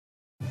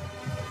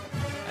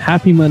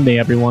Happy Monday,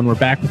 everyone. We're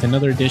back with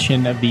another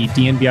edition of the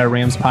DNVR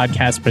Rams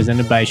podcast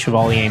presented by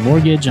Chevalier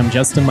Mortgage. I'm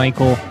Justin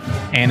Michael,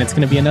 and it's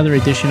going to be another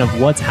edition of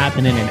What's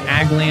Happening in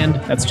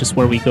Agland. That's just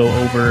where we go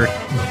over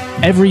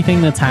everything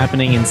that's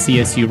happening in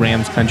CSU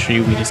Rams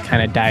country. We just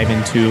kind of dive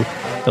into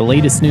the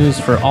latest news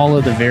for all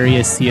of the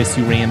various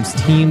CSU Rams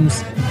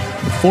teams.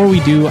 Before we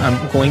do,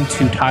 I'm going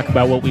to talk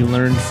about what we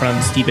learned from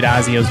Steve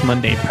Addazio's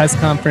Monday press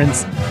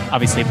conference.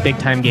 Obviously, a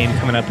big-time game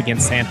coming up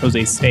against San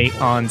Jose State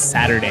on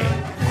Saturday.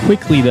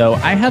 Quickly, though,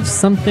 I have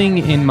something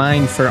in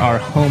mind for our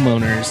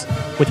homeowners.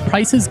 With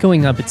prices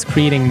going up, it's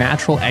creating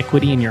natural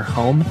equity in your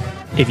home.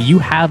 If you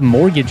have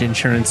mortgage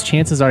insurance,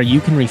 chances are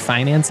you can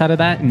refinance out of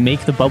that and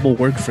make the bubble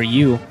work for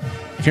you.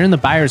 If you're in the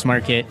buyer's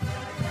market,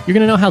 you're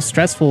going to know how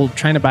stressful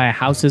trying to buy a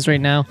house is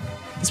right now.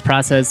 This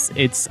process,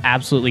 it's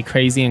absolutely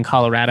crazy in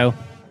Colorado.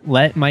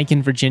 Let Mike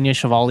and Virginia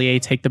Chevalier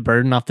take the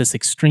burden off this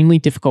extremely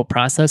difficult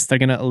process. They're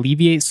going to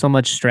alleviate so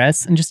much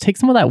stress and just take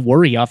some of that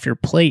worry off your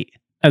plate.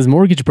 As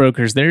mortgage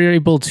brokers, they're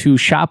able to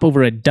shop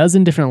over a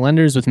dozen different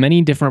lenders with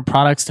many different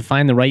products to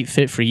find the right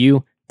fit for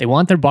you. They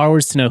want their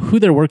borrowers to know who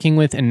they're working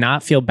with and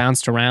not feel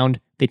bounced around.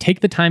 They take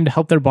the time to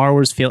help their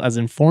borrowers feel as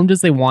informed as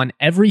they want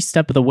every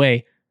step of the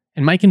way.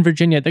 And Mike and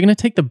Virginia, they're going to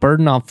take the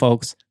burden off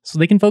folks so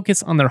they can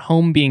focus on their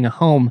home being a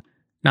home,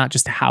 not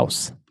just a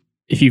house.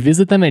 If you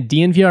visit them at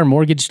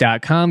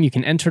dnvrmortgage.com, you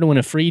can enter to win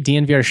a free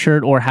DNVR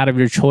shirt or hat of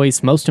your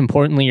choice. Most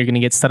importantly, you're going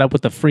to get set up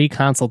with a free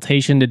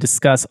consultation to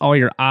discuss all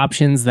your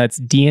options. That's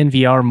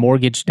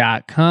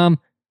dnvrmortgage.com.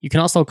 You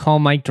can also call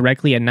Mike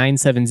directly at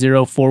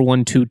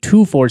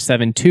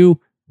 970-412-2472.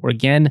 Or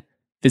again,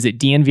 visit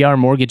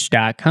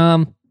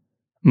dnvrmortgage.com.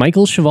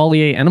 Michael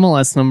Chevalier,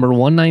 NMLS number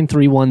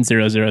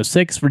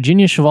 1931006.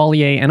 Virginia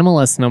Chevalier,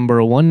 NMLS number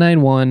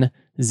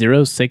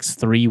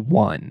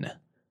 1910631.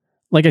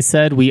 Like I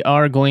said, we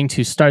are going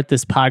to start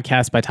this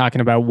podcast by talking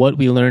about what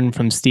we learned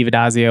from Steve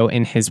Addazio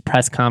in his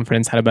press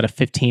conference. Had about a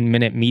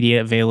 15-minute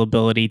media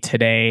availability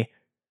today.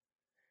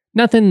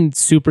 Nothing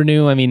super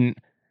new. I mean,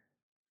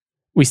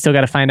 we still got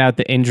to find out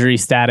the injury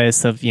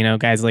status of,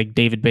 guys like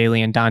David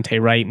Bailey and Dante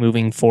Wright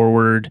moving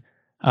forward.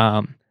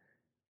 The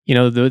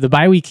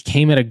bye week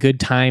came at a good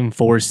time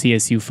for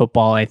CSU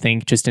football, I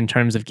think, just in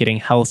terms of getting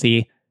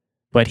healthy.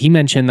 But he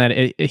mentioned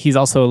that he's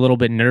also a little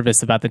bit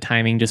nervous about the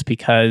timing just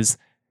because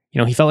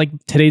he felt like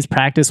today's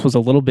practice was a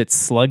little bit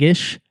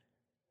sluggish,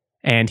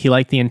 and he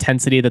liked the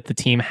intensity that the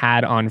team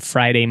had on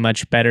Friday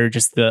much better,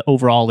 just the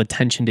overall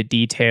attention to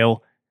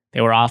detail.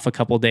 They were off a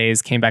couple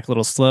days, came back a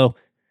little slow.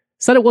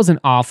 Said it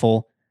wasn't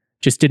awful,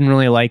 just didn't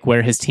really like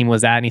where his team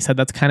was at, and he said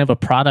that's kind of a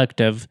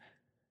product of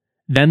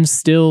them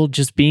still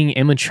just being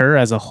immature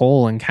as a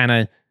whole and kind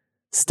of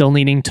still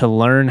needing to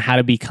learn how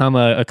to become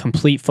a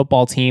complete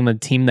football team, a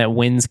team that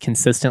wins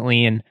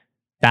consistently, and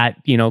that,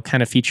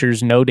 kind of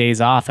features no days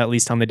off, at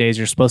least on the days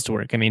you're supposed to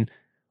work. I mean,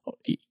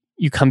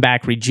 you come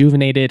back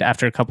rejuvenated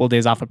after a couple of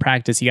days off of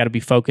practice. You got to be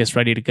focused,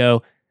 ready to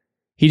go.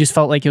 He just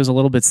felt like it was a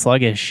little bit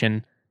sluggish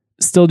and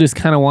still just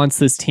kind of wants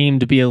this team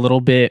to be a little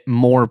bit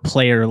more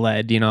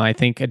player-led. I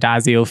think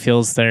Addazio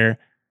feels they're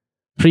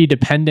pretty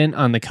dependent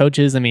on the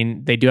coaches. I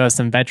mean, they do have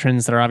some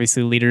veterans that are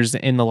obviously leaders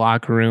in the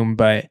locker room,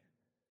 but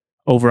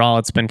overall,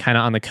 it's been kind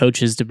of on the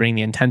coaches to bring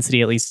the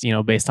intensity, at least,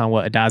 based on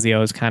what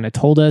Addazio has kind of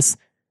told us.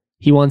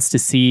 He wants to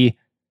see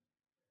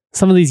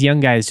some of these young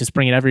guys just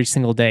bring it every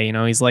single day.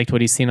 He's liked what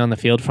he's seen on the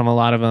field from a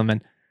lot of them.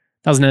 And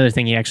that was another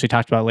thing he actually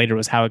talked about later,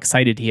 was how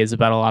excited he is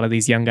about a lot of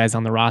these young guys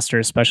on the roster,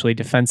 especially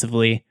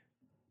defensively.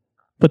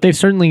 But they've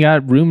certainly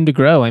got room to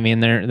grow. I mean,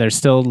 they're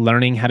still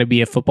learning how to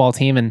be a football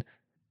team, and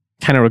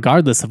kind of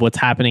regardless of what's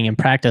happening in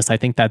practice, I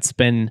think that's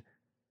been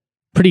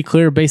pretty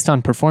clear based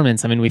on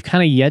performance. I mean, we've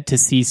kind of yet to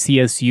see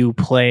CSU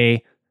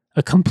play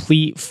a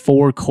complete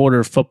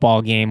 4-quarter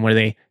football game where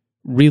they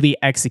really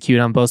execute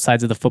on both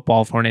sides of the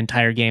football for an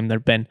entire game. There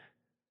have been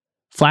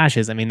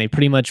flashes. I mean, they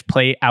pretty much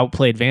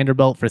outplayed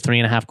Vanderbilt for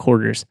 3.5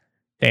 quarters.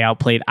 They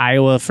outplayed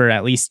Iowa for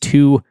at least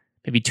 2,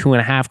 maybe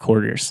 2.5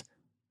 quarters.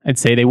 I'd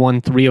say they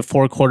won 3 or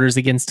 4 quarters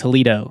against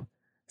Toledo.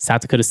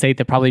 South Dakota State,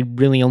 they probably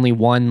really only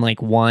won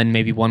like 1,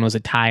 maybe 1 was a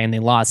tie, and they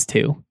lost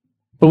 2.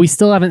 But we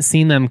still haven't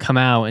seen them come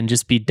out and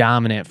just be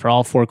dominant for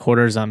all 4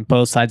 quarters on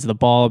both sides of the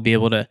ball, be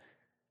able to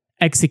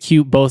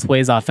execute both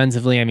ways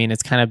offensively. I mean,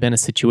 it's kind of been a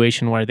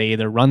situation where they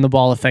either run the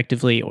ball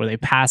effectively or they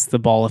pass the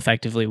ball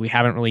effectively. We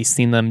haven't really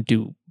seen them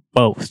do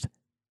both.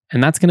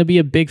 And that's going to be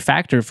a big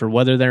factor for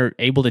whether they're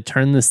able to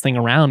turn this thing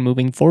around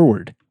moving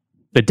forward.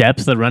 The depth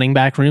of the running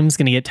back room is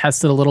going to get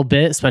tested a little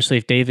bit, especially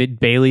if David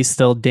Bailey's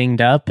still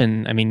dinged up.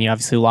 And I mean, you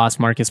obviously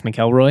lost Marcus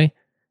McElroy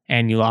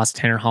and you lost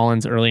Tanner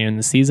Hollins earlier in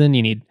the season.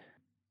 You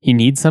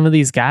need some of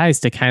these guys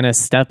to kind of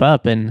step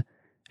up. And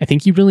I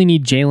think you really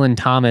need Jalen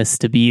Thomas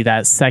to be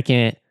that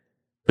second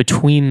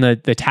between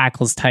the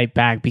tackles type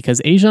back,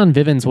 because Ajon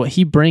Vivens, what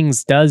he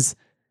brings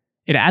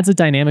it adds a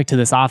dynamic to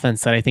this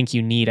offense that I think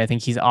you need. I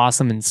think he's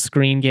awesome in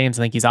screen games.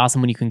 I think he's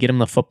awesome when you can get him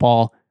the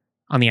football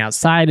on the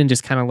outside and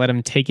just kind of let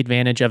him take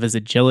advantage of his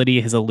agility,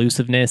 his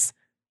elusiveness.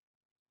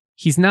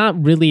 He's not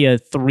really a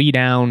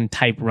 3-down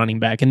type running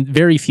back, and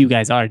very few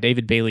guys are.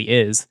 David Bailey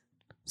is.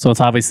 So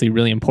it's obviously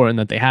really important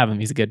that they have him.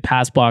 He's a good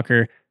pass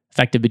blocker.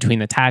 effective between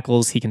the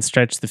tackles. He can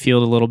stretch the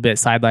field a little bit,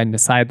 sideline to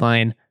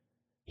sideline.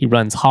 He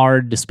runs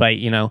hard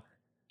despite,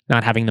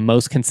 not having the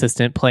most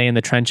consistent play in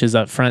the trenches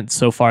up front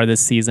so far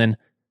this season.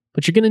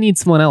 But you're going to need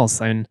someone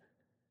else. And,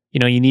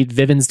 you need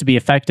Vivens to be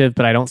effective,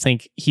 but I don't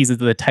think he's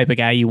the type of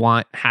guy you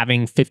want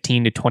having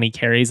 15 to 20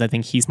 carries. I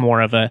think he's more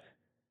of a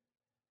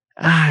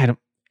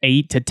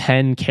 8 to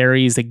 10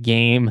 carries a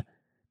game,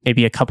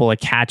 maybe a couple of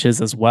catches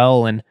as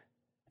well. And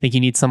I think you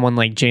need someone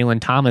like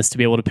Jalen Thomas to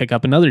be able to pick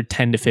up another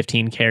 10 to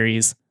 15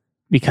 carries,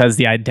 because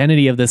the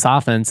identity of this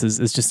offense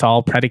is just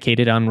all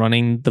predicated on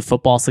running the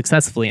football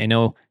successfully. I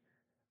know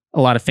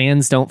a lot of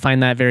fans don't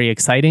find that very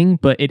exciting,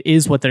 but it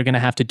is what they're going to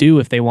have to do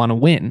if they want to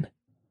win.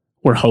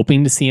 We're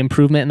hoping to see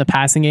improvement in the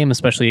passing game,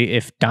 especially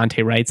if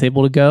Dante Wright's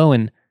able to go.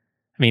 And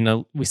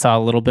we saw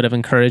a little bit of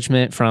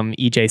encouragement from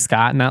EJ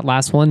Scott in that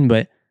last one,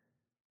 but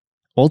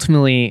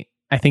ultimately,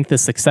 I think the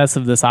success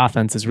of this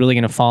offense is really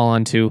going to fall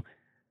onto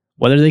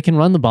whether they can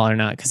run the ball or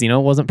not. Because, it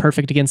wasn't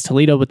perfect against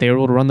Toledo, but they were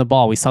able to run the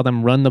ball. We saw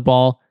them run the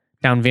ball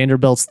down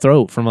Vanderbilt's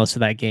throat for most of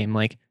that game.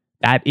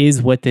 That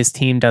is what this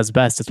team does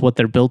best. It's what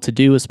they're built to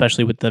do,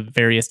 especially with the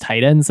various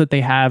tight ends that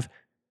they have,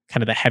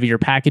 kind of the heavier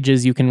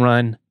packages you can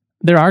run.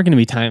 There are going to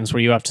be times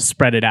where you have to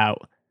spread it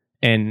out.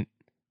 And,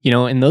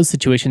 in those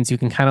situations, you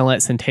can kind of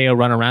let Centeio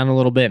run around a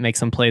little bit, make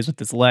some plays with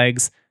his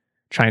legs,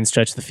 try and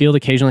stretch the field.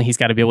 Occasionally, he's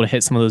got to be able to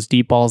hit some of those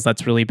deep balls.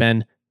 That's really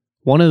been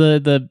one of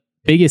the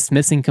biggest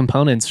missing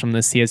components from the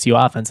CSU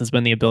offense, has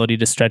been the ability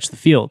to stretch the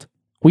field.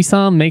 We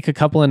saw him make a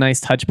couple of nice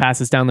touch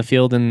passes down the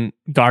field in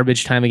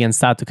garbage time against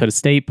South Dakota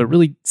State, but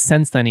really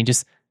since then, he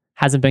just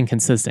hasn't been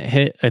consistent.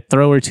 Hit a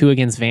throw or two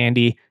against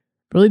Vandy.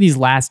 Really, these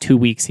last 2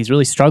 weeks, he's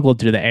really struggled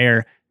through the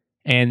air,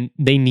 and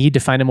they need to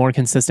find a more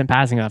consistent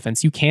passing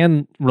offense. You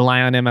can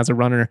rely on him as a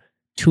runner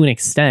to an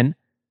extent,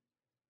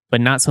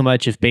 but not so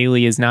much if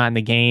Bailey is not in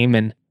the game,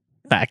 and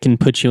that can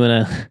put you in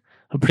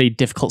a pretty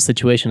difficult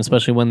situation,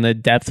 especially when the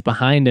depth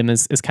behind him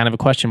is kind of a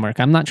question mark.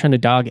 I'm not trying to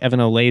dog Evan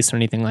Olace or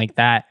anything like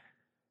that.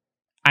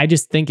 I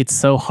just think it's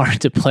so hard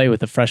to play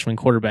with a freshman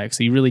quarterback,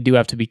 so you really do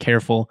have to be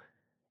careful.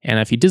 And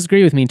if you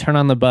disagree with me, turn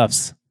on the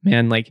Buffs.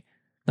 Man, I'm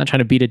not trying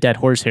to beat a dead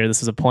horse here.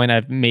 This is a point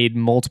I've made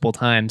multiple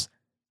times.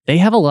 They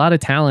have a lot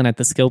of talent at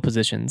the skill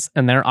positions,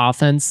 and their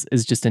offense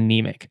is just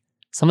anemic.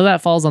 Some of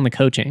that falls on the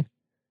coaching.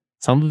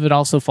 Some of it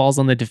also falls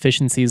on the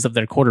deficiencies of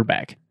their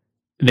quarterback.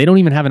 They don't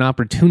even have an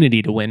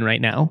opportunity to win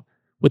right now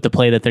with the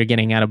play that they're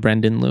getting out of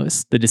Brendan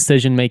Lewis. The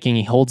decision-making,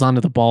 he holds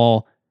onto the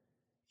ball,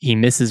 he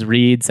misses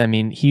reads.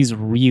 He's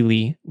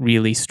really,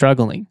 really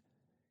struggling.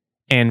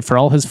 And for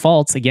all his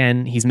faults,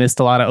 again, he's missed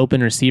a lot of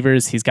open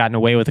receivers. He's gotten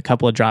away with a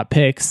couple of drop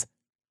picks.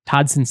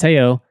 Todd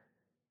Centeio,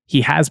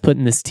 he has put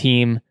in this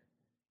team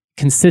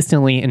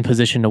consistently in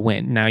position to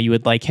win. Now, you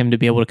would like him to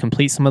be able to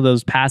complete some of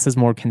those passes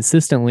more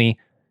consistently,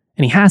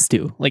 and he has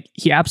to.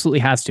 He absolutely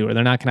has to, or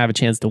they're not going to have a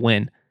chance to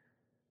win.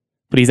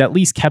 But he's at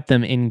least kept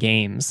them in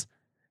games.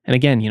 And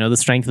again, the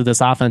strength of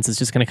this offense is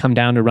just going to come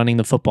down to running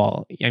the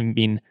football.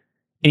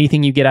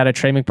 Anything you get out of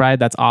Trey McBride,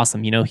 that's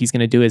awesome. He's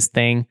going to do his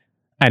thing.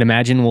 I'd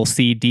imagine we'll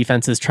see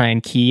defenses try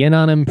and key in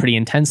on him pretty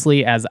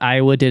intensely, as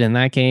Iowa did in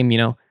that game.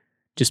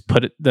 Just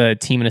put the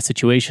team in a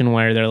situation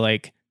where they're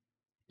like,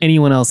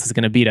 anyone else is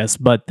going to beat us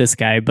but this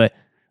guy. But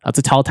that's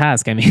a tall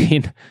task.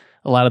 A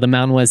lot of the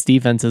Mountain West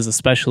defenses,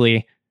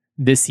 especially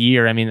this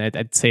year,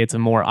 I'd say it's a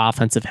more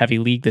offensive heavy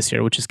league this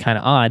year, which is kind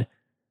of odd.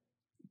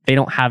 They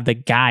don't have the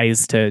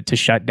guys to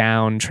shut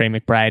down Trey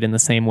McBride in the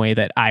same way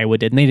that Iowa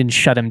did. And they didn't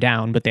shut him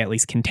down, but they at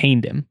least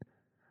contained him.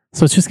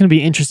 So it's just going to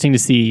be interesting to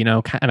see,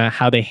 kind of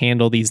how they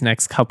handle these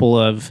next couple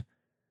of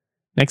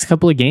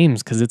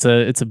games, because it's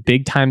a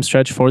big time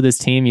stretch for this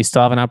team. You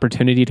still have an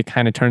opportunity to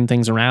kind of turn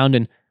things around,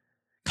 and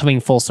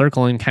coming full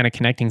circle and kind of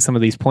connecting some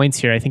of these points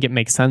here, I think it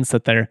makes sense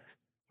that they're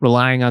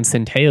relying on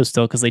Centeio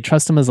still, because they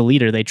trust him as a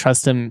leader. They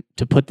trust him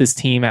to put this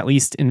team at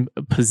least in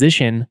a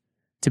position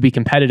to be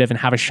competitive and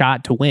have a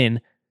shot to win.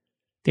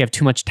 They have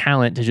too much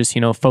talent to just,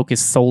 focus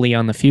solely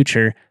on the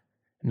future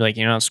and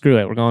be like, screw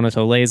it. We're going to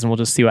Olays and we'll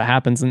just see what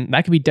happens. And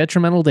that could be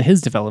detrimental to his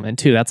development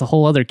too. That's a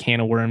whole other can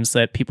of worms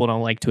that people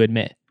don't like to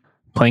admit.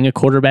 Playing a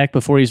quarterback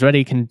before he's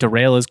ready can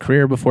derail his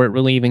career before it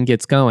really even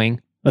gets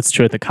going. That's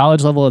true at the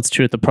college level. It's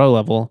true at the pro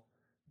level.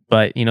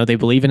 But, they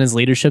believe in his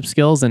leadership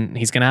skills, and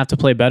he's going to have to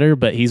play better,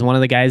 but he's one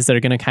of the guys that are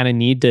going to kind of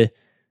need to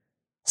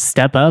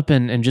step up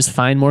and just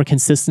find more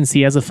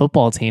consistency as a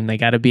football team. They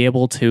got to be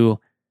able to,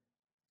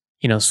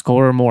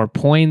 score more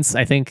points.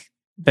 I think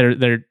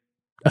they're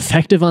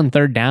effective on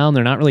third down.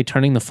 They're not really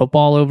turning the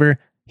football over.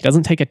 He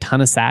doesn't take a ton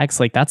of sacks.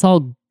 That's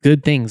all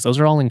good things. Those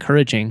are all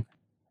encouraging.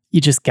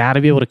 You just got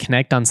to be able to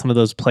connect on some of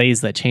those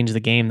plays that change the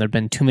game. There have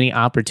been too many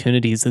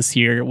opportunities this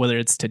year, whether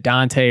it's to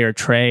Dante or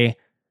Trey,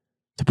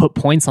 to put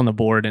points on the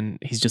board, and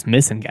he's just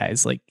missing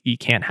guys. You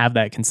can't have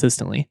that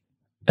consistently.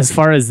 As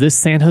far as this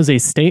San Jose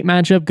State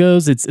matchup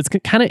goes, it's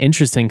kind of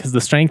interesting because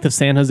the strength of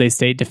San Jose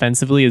State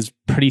defensively is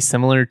pretty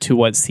similar to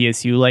what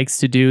CSU likes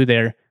to do.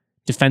 Their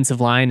defensive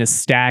line is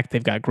stacked.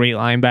 They've got great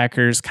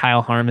linebackers.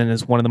 Kyle Harmon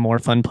is one of the more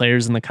fun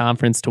players in the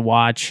conference to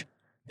watch.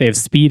 They have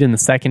speed in the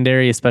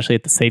secondary, especially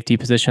at the safety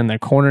position. Their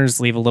corners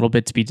leave a little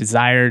bit to be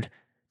desired.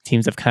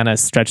 Teams have kind of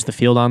stretched the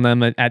field on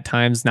them at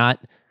times, not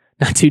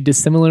too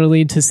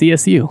dissimilarly to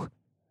CSU.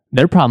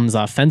 Their problems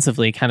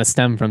offensively kind of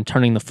stem from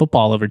turning the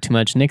football over too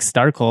much. Nick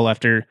Starkel,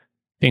 after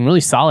being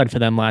really solid for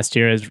them last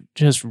year, has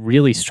just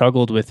really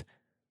struggled with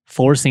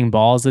forcing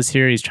balls this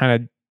year. He's trying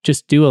to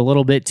just do a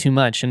little bit too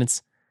much, and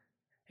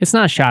it's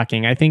not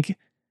shocking. I think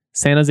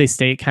San Jose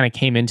State kind of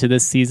came into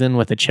this season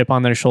with a chip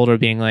on their shoulder,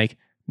 being like,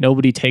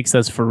 nobody takes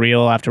us for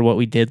real after what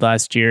we did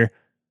last year.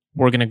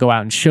 We're going to go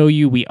out and show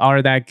you we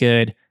are that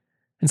good.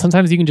 And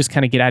sometimes you can just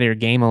kind of get out of your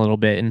game a little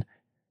bit. And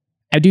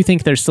I do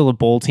think they're still a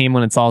bowl team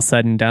when it's all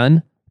said and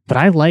done. But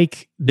I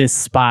like this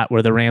spot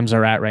where the Rams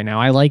are at right now.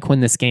 I like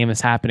when this game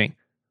is happening.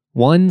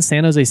 One,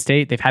 San Jose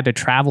State, they've had to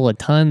travel a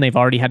ton. They've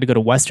already had to go to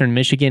Western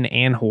Michigan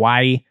and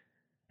Hawaii.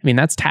 I mean,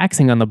 that's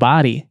taxing on the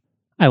body.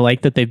 I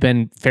like that they've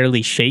been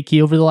fairly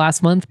shaky over the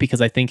last month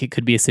because I think it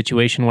could be a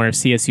situation where if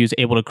CSU is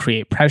able to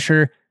create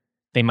pressure,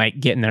 they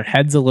might get in their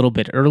heads a little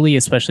bit early,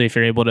 especially if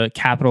you're able to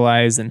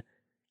capitalize and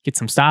get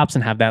some stops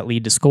and have that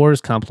lead to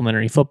scores,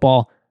 complementary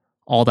football,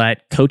 all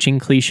that coaching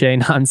cliche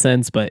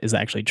nonsense, but is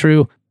actually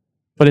true.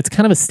 But it's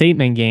kind of a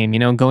statement game,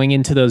 going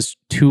into those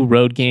 2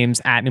 road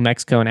games at New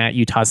Mexico and at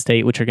Utah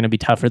State, which are going to be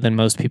tougher than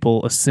most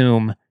people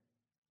assume.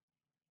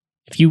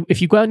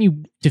 If you go out and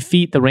you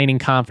defeat the reigning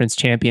conference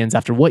champions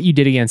after what you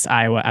did against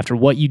Iowa, after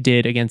what you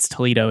did against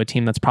Toledo, a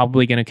team that's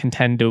probably going to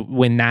contend to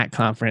win that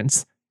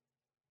conference,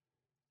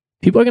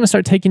 people are going to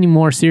start taking you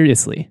more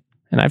seriously.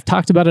 And I've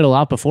talked about it a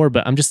lot before,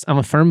 but I'm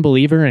a firm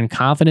believer in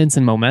confidence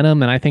and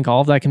momentum, and I think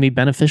all of that can be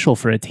beneficial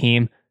for a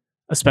team,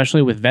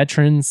 especially with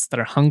veterans that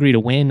are hungry to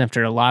win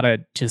after a lot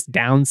of just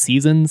down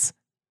seasons.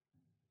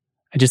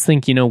 I just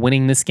think,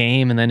 winning this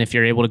game, and then if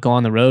you're able to go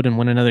on the road and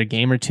win another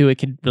game or two, it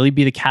could really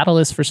be the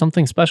catalyst for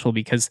something special,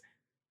 because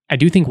I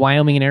do think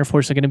Wyoming and Air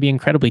Force are going to be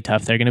incredibly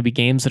tough. They're going to be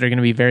games that are going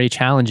to be very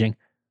challenging.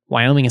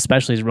 Wyoming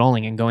especially is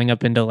rolling, and going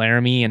up into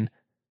Laramie and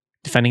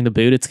defending the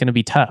boot, it's going to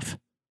be tough.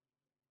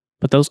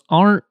 But those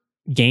aren't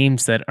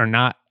games that are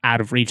not out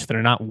of reach, that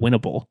are not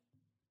winnable.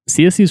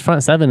 CSU's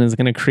front seven is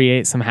going to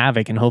create some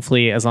havoc, and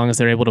hopefully, as long as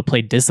they're able to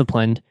play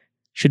disciplined,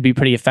 should be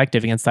pretty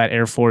effective against that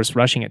Air Force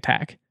rushing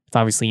attack. It's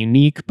obviously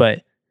unique,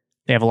 but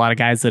they have a lot of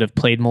guys that have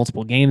played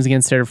multiple games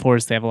against Air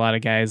Force. They have a lot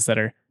of guys that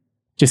are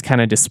just kind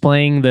of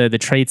displaying the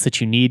traits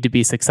that you need to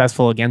be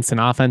successful against an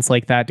offense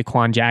like that.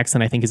 DeQuan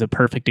Jackson, I think, is a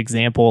perfect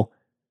example.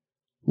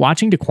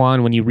 Watching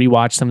DeQuan when you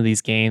rewatch some of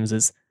these games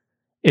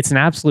it's an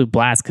absolute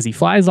blast because he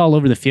flies all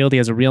over the field. He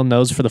has a real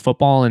nose for the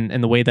football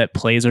and the way that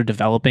plays are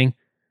developing,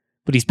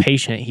 but he's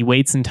patient. He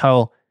waits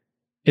until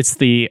it's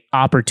the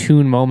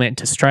opportune moment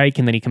to strike,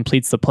 and then he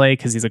completes the play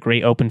because he's a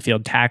great open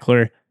field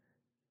tackler.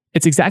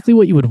 It's exactly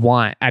what you would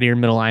want out of your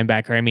middle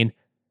linebacker. I mean,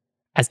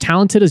 as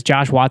talented as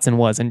Josh Watson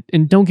was,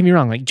 and don't get me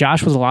wrong, like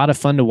Josh was a lot of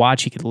fun to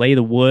watch. He could lay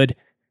the wood.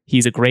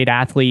 He's a great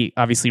athlete,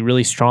 obviously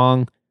really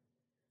strong.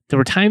 There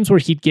were times where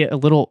he'd get a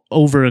little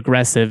over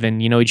aggressive and,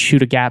 he'd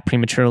shoot a gap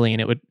prematurely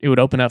and it would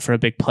open up for a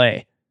big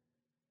play.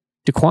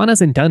 DeQuan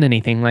hasn't done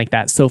anything like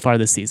that so far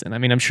this season. I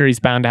mean, I'm sure he's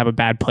bound to have a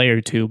bad play or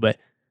two, but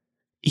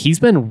he's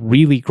been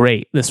really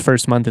great this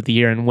first month of the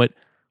year. And with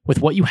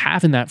what you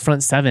have in that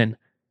front seven,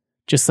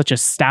 just such a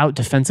stout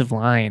defensive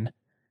line,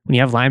 when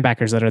you have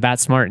linebackers that are that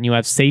smart and you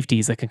have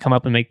safeties that can come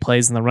up and make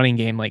plays in the running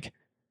game like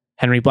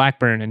Henry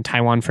Blackburn and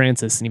Tywan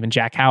Francis and even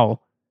Jack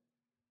Howell,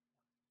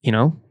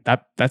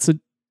 that's a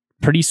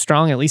pretty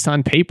strong, at least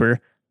on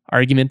paper,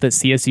 argument that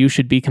CSU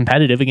should be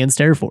competitive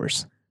against Air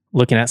Force.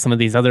 Looking at some of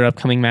these other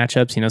upcoming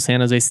matchups,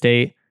 San Jose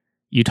State,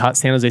 Utah.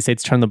 San Jose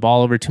State's turned the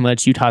ball over too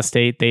much. Utah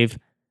State,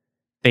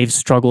 they've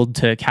struggled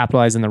to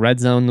capitalize in the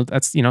red zone.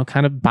 That's,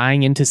 kind of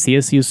buying into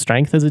CSU's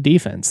strength as a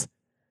defense.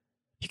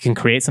 You can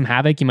create some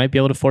havoc. You might be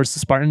able to force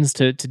the Spartans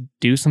to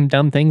do some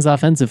dumb things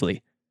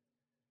offensively.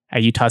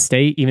 At Utah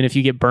State, even if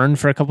you get burned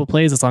for a couple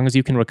plays, as long as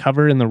you can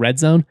recover in the red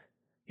zone,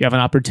 you have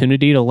an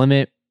opportunity to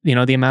limit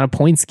the amount of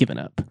points given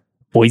up.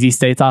 Boise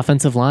State's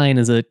offensive line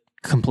is a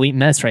complete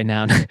mess right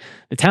now.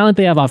 The talent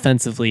they have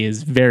offensively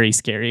is very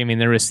scary. I mean,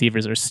 their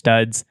receivers are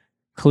studs.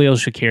 Khalil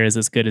Shakir is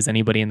as good as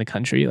anybody in the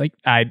country. Like,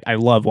 I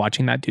love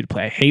watching that dude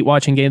play. I hate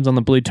watching games on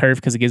the blue turf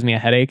because it gives me a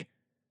headache,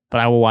 but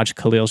I will watch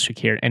Khalil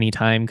Shakir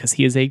anytime because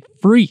he is a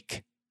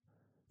freak.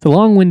 The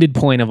long-winded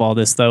point of all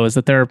this, though, is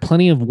that there are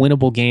plenty of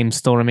winnable games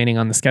still remaining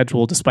on the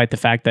schedule, despite the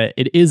fact that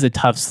it is a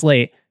tough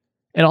slate.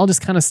 It all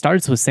just kind of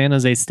starts with San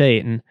Jose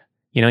State, and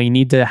you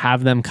need to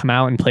have them come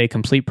out and play a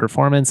complete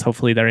performance.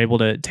 Hopefully they're able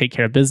to take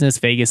care of business.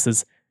 Vegas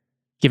is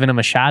giving them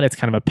a shot. It's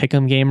kind of a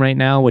pick'em game right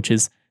now, which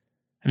is,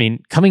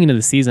 coming into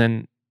the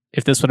season,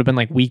 if this would have been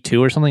like week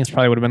 2 or something, this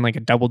probably would have been like a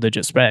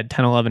double-digit spread,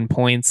 10, 11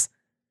 points.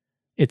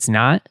 It's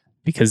not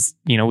because,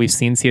 we've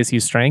seen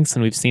CSU's strengths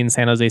and we've seen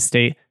San Jose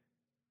State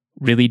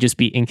really just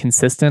be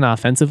inconsistent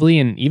offensively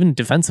and even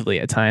defensively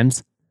at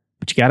times.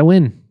 But you got to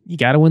win. You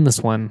got to win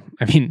this one.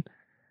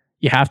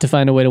 You have to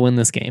find a way to win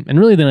this game. And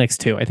really the next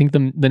two. I think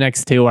the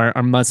next two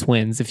are must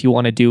wins if you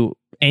want to do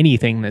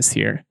anything this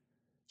year.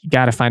 You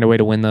got to find a way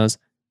to win those.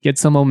 Get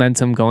some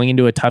momentum going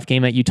into a tough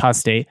game at Utah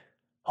State.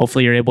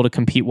 Hopefully you're able to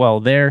compete well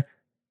there.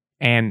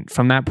 And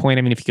from that point,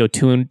 if you go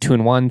 2-1,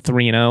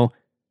 3-0,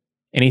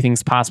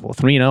 anything's possible.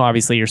 3-0,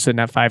 obviously, you're sitting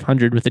at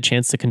 500 with a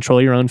chance to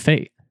control your own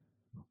fate.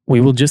 We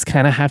will just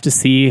kind of have to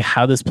see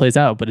how this plays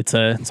out, but it's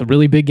a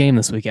really big game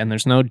this weekend.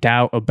 There's no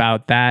doubt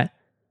about that.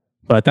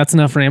 But that's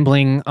enough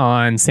rambling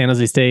on San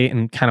Jose State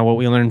and kind of what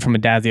we learned from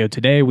Addazio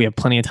today. We have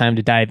plenty of time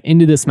to dive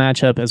into this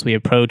matchup as we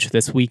approach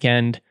this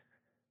weekend.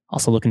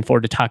 Also looking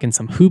forward to talking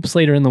some hoops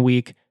later in the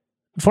week.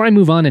 Before I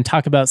move on and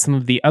talk about some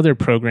of the other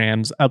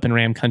programs up in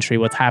Ram Country,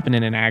 what's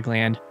happening in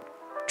Agland,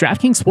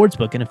 DraftKings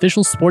Sportsbook, an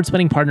official sports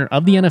betting partner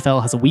of the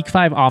NFL, has a Week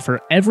 5 offer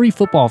every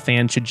football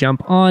fan should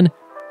jump on.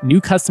 New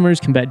customers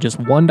can bet just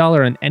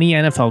 $1 on any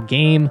NFL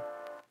game,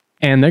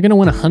 and they're going to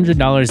win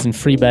 $100 in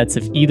free bets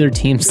if either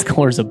team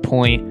scores a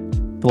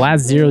point. The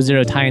last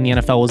 0-0 tie in the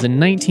NFL was in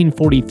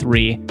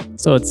 1943,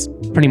 so it's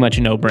pretty much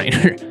a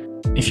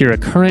no-brainer. If you're a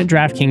current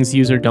DraftKings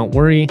user, don't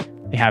worry.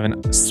 They have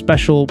a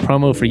special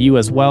promo for you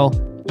as well.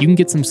 You can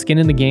get some skin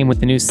in the game with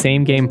the new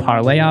same-game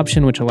parlay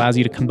option, which allows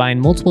you to combine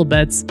multiple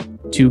bets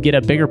to get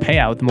a bigger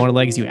payout. The more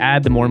legs you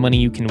add, the more money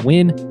you can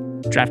win.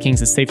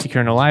 DraftKings is safe, secure,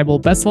 and reliable.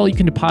 Best of all, you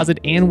can deposit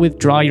and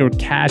withdraw your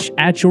cash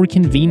at your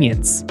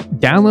convenience.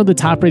 Download the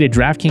top-rated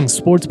DraftKings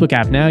Sportsbook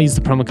app now. Use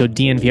the promo code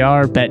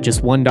DNVR. Bet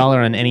just $1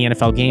 on any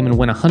NFL game and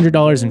win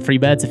 $100 in free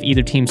bets if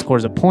either team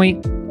scores a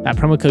point. That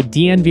promo code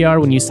DNVR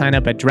when you sign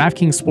up at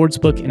DraftKings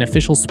Sportsbook, an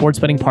official sports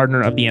betting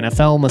partner of the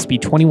NFL. Must be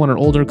 21 or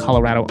older,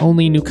 Colorado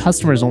only. New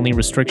customers only.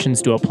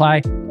 Restrictions do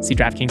apply. See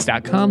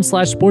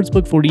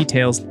DraftKings.com/sportsbook for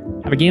details.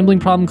 Have a gambling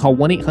problem? Call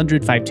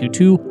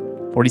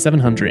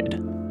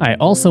 1-800-522-4700. I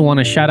also want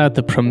to shout out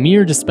the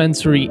premier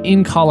dispensary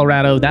in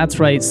Colorado. That's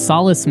right,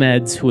 Solace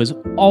Meds, who is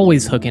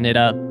always hooking it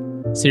up.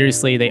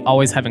 Seriously, they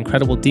always have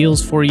incredible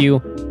deals for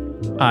you.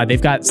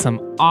 They've got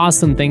some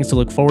awesome things to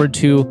look forward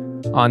to.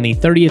 On the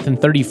 30th and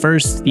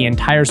 31st, the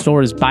entire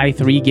store is buy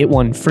 3, get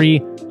 1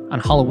 free. On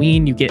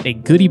Halloween, you get a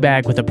goodie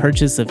bag with a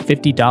purchase of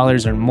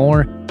 $50 or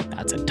more.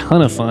 That's a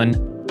ton of fun.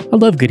 I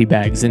love goodie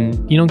bags,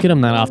 and you don't get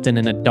them that often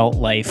in adult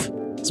life,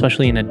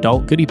 especially an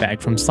adult goodie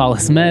bag from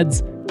Solace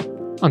Meds.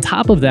 On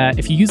top of that,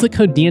 if you use the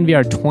code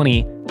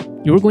DNVR20,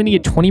 you are going to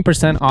get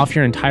 20% off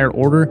your entire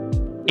order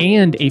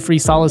and a free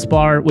Solace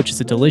bar, which is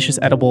a delicious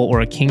edible,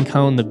 or a King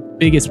Cone, the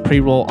biggest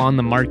pre-roll on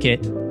the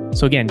market.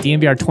 So again,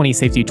 DNVR20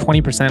 saves you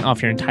 20%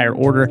 off your entire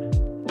order,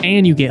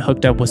 and you get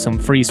hooked up with some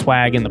free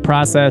swag in the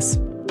process.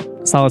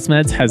 Solace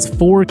Meds has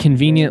 4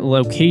 convenient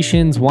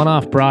locations, one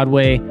off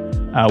Broadway,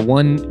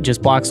 one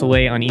just blocks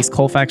away on East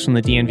Colfax from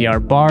the DNVR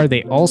bar.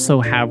 They also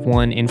have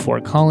one in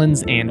Fort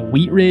Collins and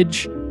Wheat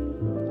Ridge.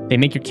 They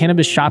make your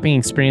cannabis shopping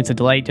experience a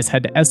delight. Just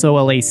head to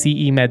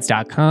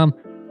solacemeds.com.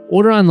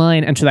 Order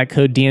online, enter that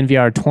code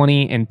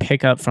DNVR20, and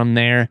pick up from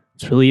there.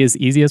 It's really as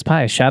easy as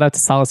pie. Shout out to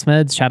Solace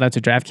Meds, shout out to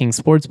DraftKings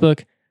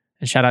Sportsbook,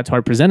 and shout out to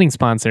our presenting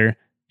sponsor,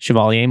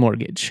 Chevalier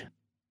Mortgage.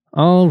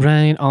 All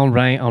right.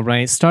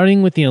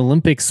 Starting with the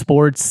Olympic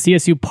sports,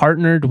 CSU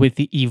partnered with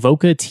the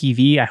Evoca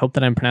TV, I hope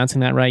that I'm pronouncing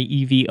that right,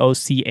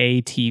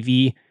 EVOCA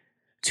TV,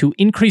 to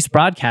increase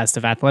broadcast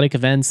of athletic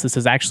events. This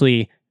is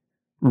actually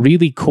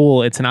really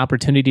cool. It's an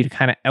opportunity to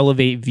kind of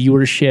elevate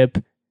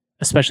viewership,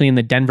 especially in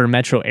the Denver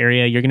metro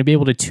area. You're going to be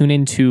able to tune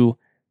into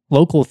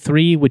Local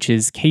 3, which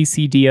is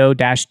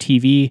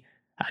KCDO-TV,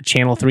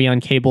 Channel 3 on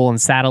cable and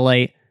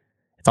satellite.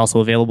 It's also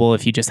available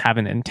if you just have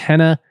an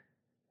antenna.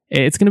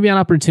 It's going to be an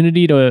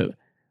opportunity to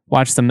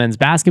watch some men's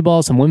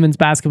basketball, some women's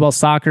basketball,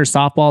 soccer,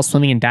 softball,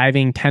 swimming and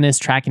diving, tennis,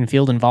 track and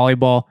field, and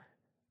volleyball.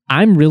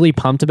 I'm really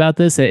pumped about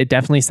this. It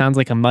definitely sounds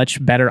like a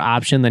much better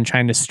option than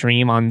trying to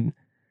stream on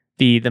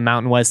the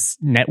Mountain West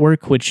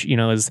network, which,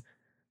 is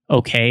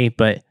okay,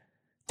 but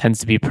tends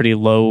to be pretty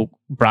low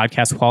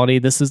broadcast quality.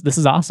 This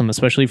is awesome,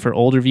 especially for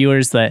older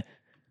viewers that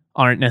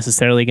aren't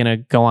necessarily going to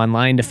go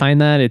online to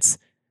find that. It's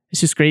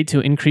just great to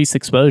increase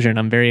exposure, and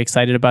I'm very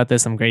excited about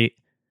this.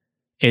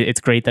 It's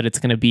great that it's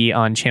going to be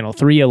on Channel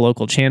 3, a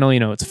local channel.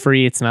 It's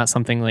free. It's not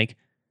something like,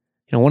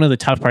 one of the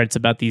tough parts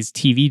about these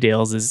TV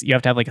deals is you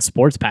have to have like a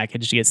sports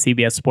package to get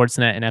CBS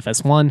Sportsnet and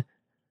FS1.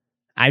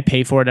 I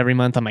pay for it every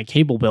month on my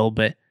cable bill,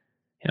 but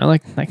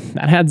like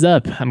that adds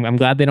up. I'm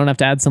glad they don't have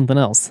to add something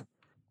else.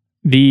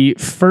 The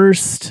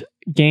first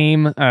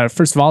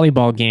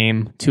volleyball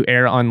game to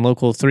air on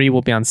Local 3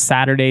 will be on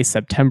Saturday,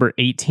 September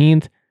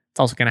 18th. It's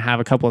also going to have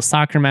a couple of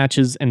soccer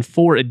matches and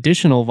 4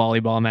 additional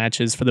volleyball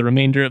matches for the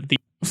remainder of the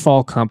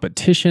fall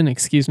competition.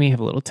 Excuse me, I have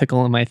a little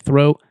tickle in my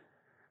throat.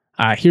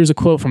 Here's a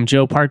quote from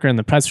Joe Parker in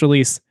the press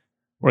release.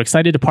 "We're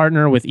excited to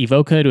partner with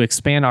Evoca to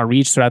expand our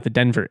reach throughout the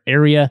Denver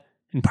area.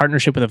 In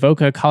partnership with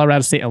Evoca,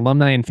 Colorado State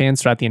alumni and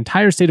fans throughout the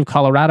entire state of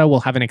Colorado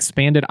will have an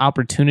expanded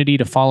opportunity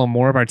to follow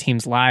more of our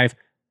teams live.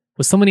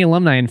 With so many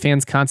alumni and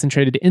fans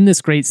concentrated in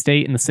this great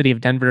state in the city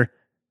of Denver,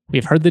 we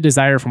have heard the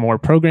desire for more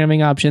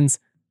programming options.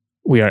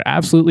 We are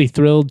absolutely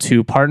thrilled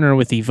to partner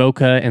with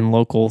Evoca and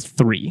Local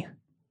 3.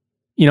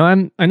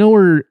 I know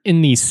we're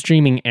in the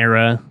streaming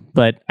era,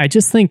 but I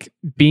just think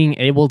being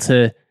able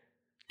to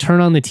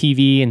turn on the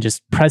TV and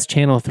just press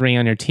Channel 3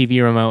 on your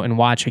TV remote and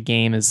watch a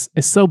game is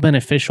so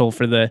beneficial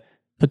for the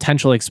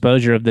potential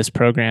exposure of this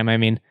program. I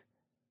mean,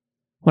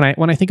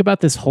 when I think about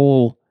this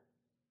whole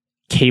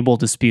cable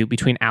dispute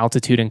between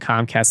Altitude and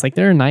Comcast. Like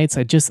there are nights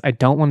I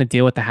don't want to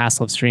deal with the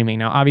hassle of streaming.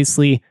 Now,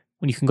 obviously,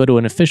 when you can go to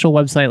an official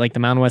website like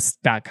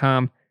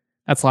themountainwest.com,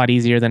 that's a lot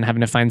easier than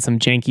having to find some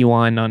janky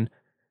one on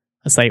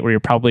a site where you're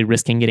probably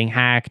risking getting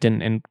hacked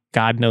and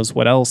God knows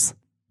what else.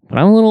 But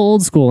I'm a little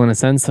old school in a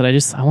sense that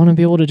I want to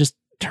be able to just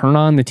turn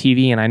on the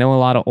TV. And I know a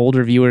lot of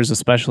older viewers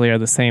especially are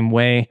the same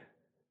way.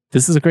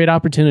 This is a great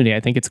opportunity. I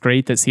think it's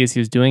great that CSU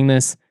is doing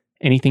this.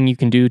 Anything you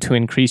can do to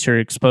increase your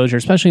exposure,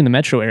 especially in the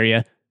metro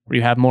area where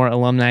you have more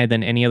alumni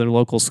than any other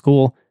local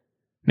school,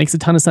 makes a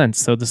ton of sense.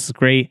 So this is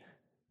great.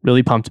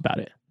 Really pumped about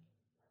it.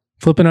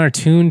 Flipping our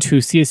tune to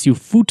CSU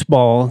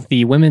football,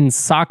 the women's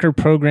soccer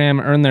program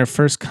earned their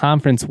first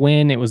conference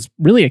win. It was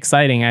really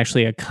exciting,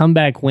 actually, a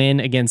comeback win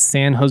against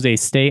San Jose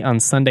State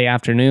on Sunday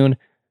afternoon.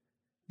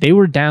 They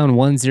were down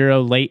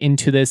 1-0 late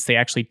into this. They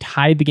actually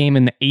tied the game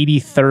in the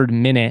 83rd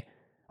minute,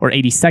 or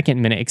 82nd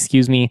minute,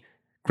 excuse me.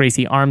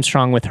 Gracie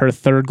Armstrong with her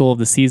third goal of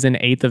the season,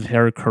 8th of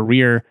her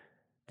career.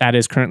 That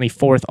is currently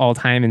 4th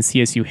all-time in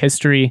CSU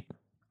history.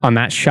 On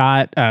that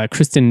shot,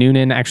 Kristen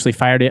Noonan actually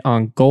fired it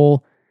on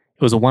goal.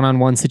 It was a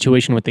one-on-one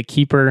situation with the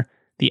keeper.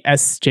 The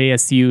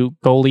SJSU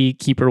goalie,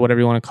 keeper, whatever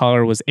you want to call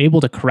her, was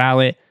able to corral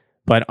it,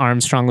 but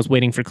Armstrong was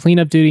waiting for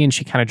cleanup duty and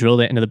she kind of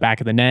drilled it into the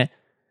back of the net.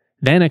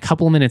 Then a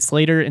couple of minutes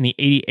later, in the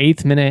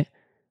 88th minute,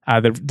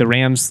 the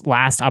Rams'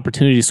 last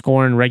opportunity to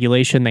score in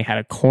regulation, they had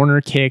a corner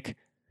kick.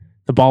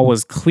 The ball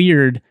was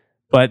cleared,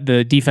 but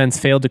the defense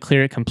failed to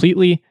clear it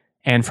completely.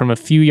 And from a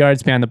few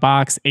yards behind the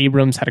box,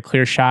 Abrams had a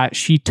clear shot.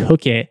 She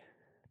took it.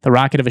 The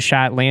rocket of a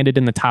shot landed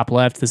in the top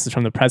left. This is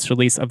from the press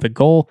release of the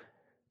goal.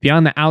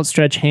 Beyond the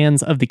outstretched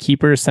hands of the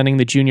keeper, sending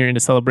the junior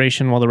into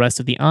celebration while the rest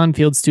of the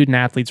on-field student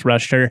athletes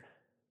rushed her.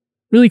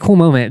 Really cool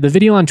moment. The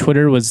video on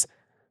Twitter was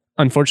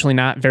unfortunately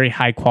not very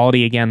high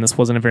quality. Again, this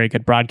wasn't a very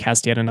good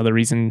broadcast yet. Another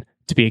reason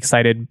to be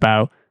excited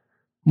about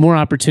more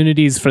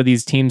opportunities for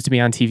these teams to be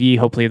on TV.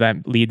 Hopefully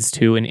that leads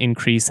to an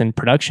increase in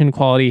production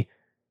quality.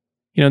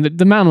 You know,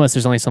 the Mountain West,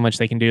 there's only so much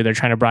they can do. They're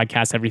trying to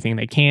broadcast everything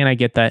they can. I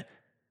get that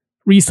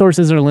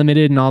resources are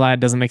limited and all that. It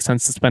doesn't make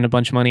sense to spend a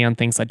bunch of money on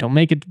things that don't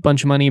make a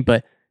bunch of money,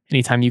 but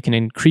anytime you can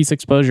increase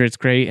exposure, it's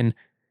great. And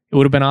it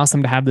would have been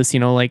awesome to have this,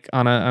 like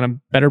on a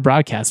better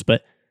broadcast.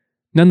 But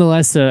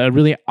nonetheless, a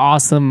really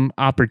awesome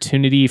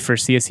opportunity for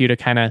CSU to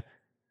kind of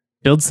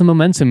build some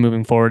momentum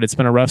moving forward. It's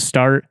been a rough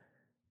start,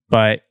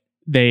 but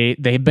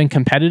they've been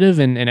competitive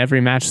in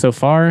every match so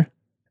far.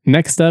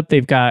 Next up,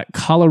 they've got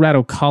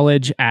Colorado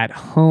College at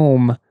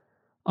home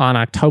on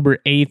October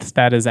 8th.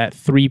 That is at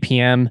 3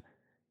 p.m.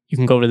 You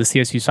can go over to the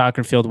CSU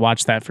soccer field,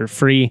 watch that for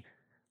free.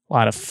 A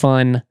lot of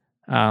fun.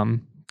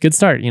 Good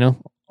start,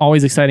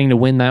 always exciting to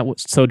win that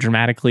so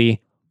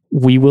dramatically.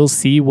 We will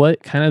see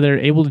what kind of they're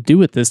able to do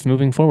with this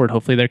moving forward.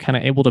 Hopefully they're kind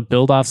of able to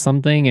build off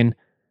something and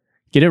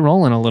get it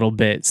rolling a little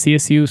bit.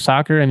 CSU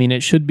soccer,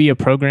 it should be a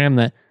program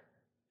that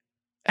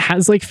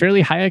has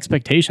fairly high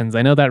expectations.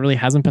 I know that really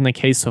hasn't been the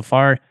case so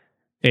far.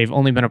 They've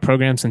only been a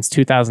program since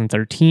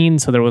 2013,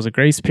 so there was a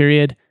grace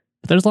period,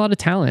 but there's a lot of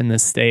talent in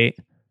this state.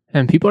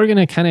 And people are going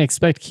to kind of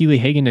expect Keeley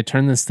Hagan to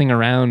turn this thing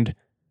around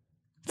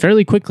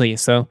fairly quickly.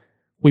 So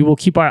we will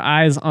keep our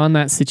eyes on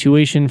that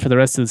situation for the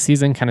rest of the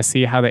season, kind of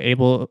see how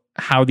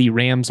the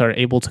Rams are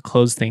able to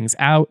close things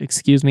out.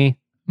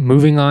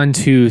 Moving on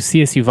to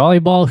CSU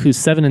volleyball, who's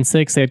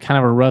 7-6. They had kind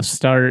of a rough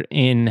start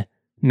in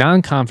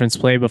non-conference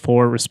play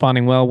before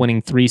responding well,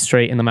 winning 3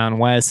 straight in the Mountain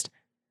West.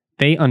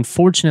 They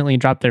unfortunately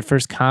dropped their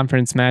first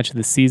conference match of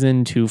the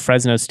season to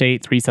Fresno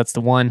State,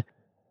 3-1.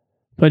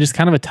 But just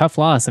kind of a tough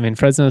loss.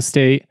 Fresno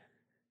State,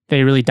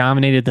 they really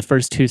dominated the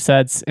first 2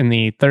 sets. In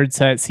the third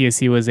set,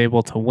 CSU was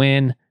able to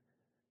win.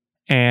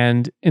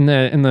 And in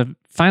the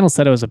final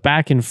set, it was a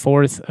back and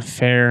forth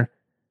affair.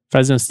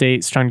 Fresno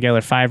State strung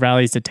together 5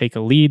 rallies to take a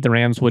lead. The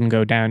Rams wouldn't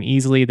go down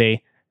easily.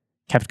 They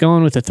kept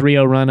going with a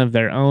 3-0 run of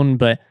their own,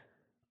 but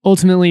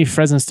ultimately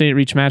Fresno State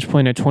reached match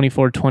point at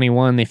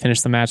 24-21. They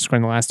finished the match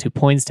scoring the last 2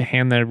 points to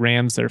hand the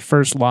Rams their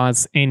first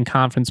loss in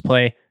conference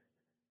play.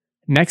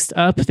 Next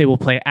up, they will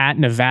play at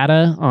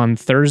Nevada on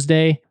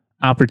Thursday.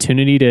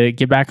 Opportunity to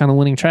get back on the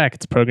winning track.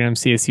 It's a program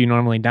CSU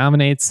normally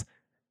dominates.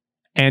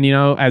 And,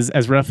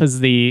 as rough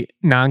as the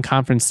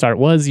non-conference start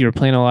was, you were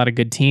playing a lot of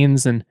good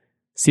teams, and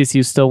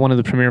CSU is still one of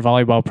the premier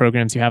volleyball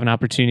programs. You have an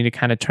opportunity to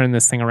kind of turn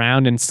this thing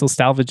around and still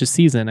salvage a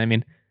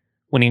season.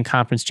 Winning a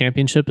conference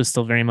championship is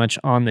still very much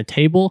on the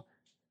table,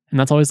 and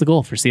that's always the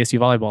goal for CSU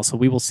volleyball. So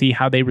we will see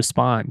how they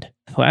respond.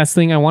 The last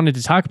thing I wanted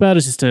to talk about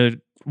is just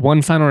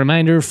one final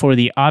reminder for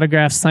the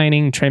autograph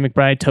signing. Trey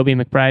McBride, Toby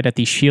McBride at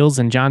the Shields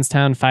in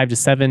Johnstown, 5 to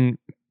 7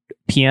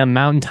 p.m.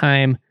 Mountain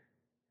Time.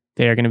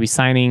 They are going to be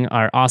signing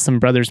our Awesome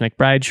Brothers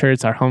McBride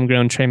shirts, our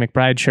homegrown Trey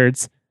McBride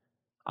shirts.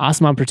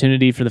 Awesome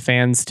opportunity for the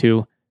fans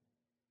to,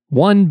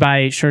 one,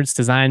 buy shirts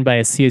designed by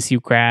a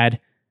CSU grad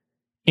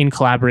in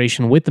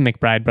collaboration with the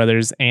McBride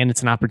brothers, and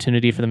it's an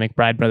opportunity for the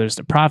McBride brothers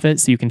to profit,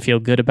 so you can feel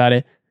good about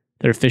it.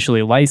 They're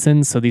officially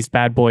licensed, so these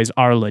bad boys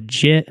are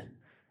legit.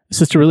 It's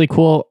just a really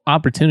cool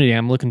opportunity.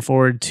 I'm looking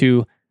forward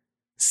to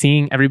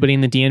seeing everybody in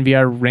the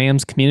DNVR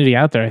Rams community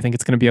out there. I think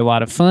it's going to be a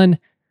lot of fun.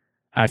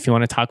 If you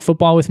want to talk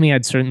football with me,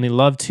 I'd certainly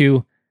love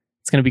to.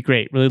 It's going to be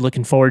great. Really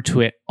looking forward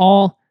to it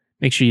all.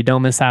 Make sure you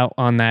don't miss out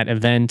on that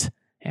event.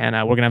 And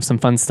we're going to have some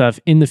fun stuff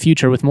in the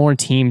future with more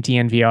Team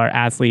DNVR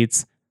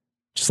athletes.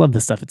 Just love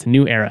this stuff. It's a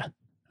new era.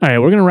 All right,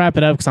 we're going to wrap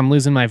it up because I'm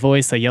losing my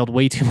voice. I yelled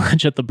way too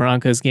much at the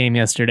Broncos game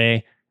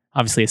yesterday.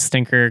 Obviously a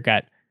stinker.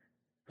 Got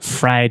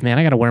fried. Man,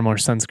 I got to wear more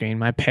sunscreen.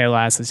 My pale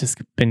ass has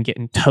just been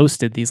getting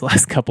toasted these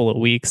last couple of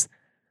weeks.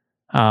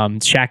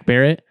 Shaq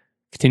Barrett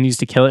continues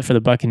to kill it for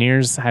the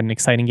Buccaneers. Had an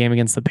exciting game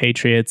against the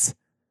Patriots.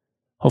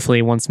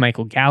 Hopefully once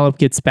Michael Gallup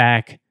gets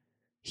back,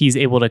 he's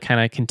able to kind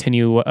of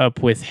continue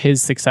up with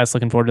his success.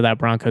 Looking forward to that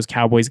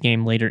Broncos-Cowboys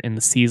game later in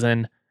the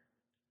season.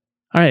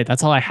 All right,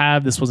 that's all I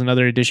have. This was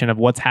another edition of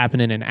What's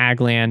Happening in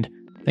Agland.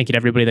 Thank you to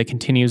everybody that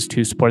continues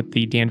to support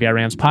the DNVR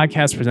Rams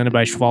podcast presented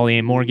by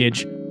Chevalier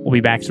Mortgage. We'll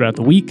be back throughout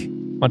the week.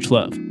 Much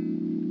love.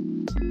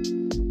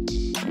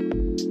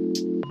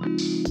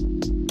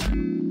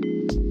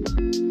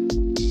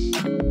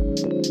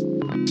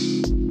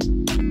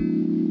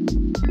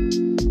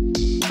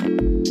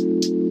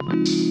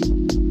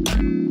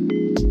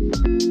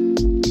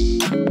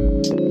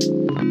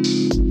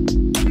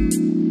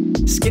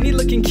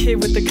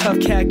 Kid with the cuff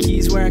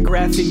khakis, wearing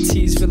graphic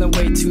tees, feeling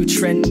way too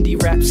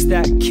trendy. Raps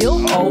that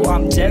kill, oh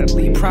I'm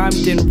deadly,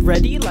 primed and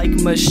ready like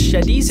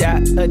machetes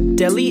at a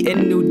deli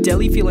in New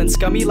Delhi. Feeling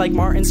scummy like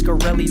Martin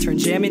Scarelli, turn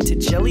jam into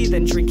jelly,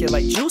 then drink it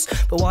like juice.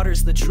 But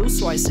water's the truth,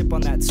 so I sip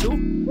on that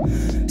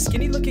too.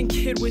 Skinny looking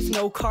kid with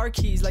no car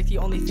keys, like the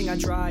only thing I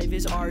drive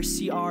is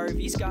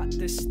RCRV's. Got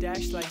the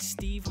stash like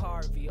Steve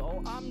Harvey,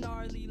 oh I'm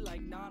gnarly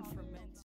like non